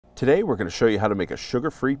Today we're going to show you how to make a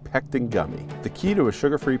sugar-free pectin gummy. The key to a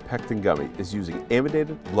sugar-free pectin gummy is using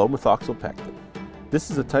amidated low methoxyl pectin.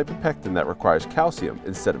 This is a type of pectin that requires calcium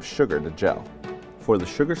instead of sugar to gel. For the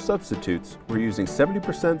sugar substitutes, we're using 70%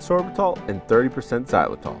 sorbitol and 30%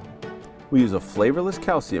 xylitol. We use a flavorless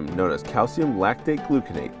calcium known as calcium lactate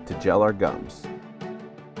gluconate to gel our gums.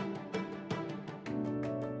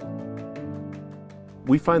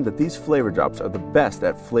 We find that these flavor drops are the best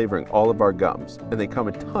at flavoring all of our gums, and they come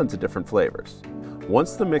in tons of different flavors.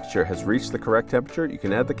 Once the mixture has reached the correct temperature, you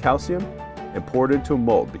can add the calcium and pour it into a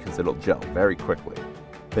mold because it'll gel very quickly.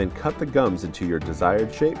 Then cut the gums into your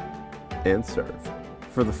desired shape and serve.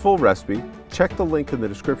 For the full recipe, check the link in the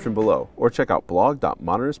description below or check out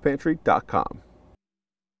blog.moniterspantry.com.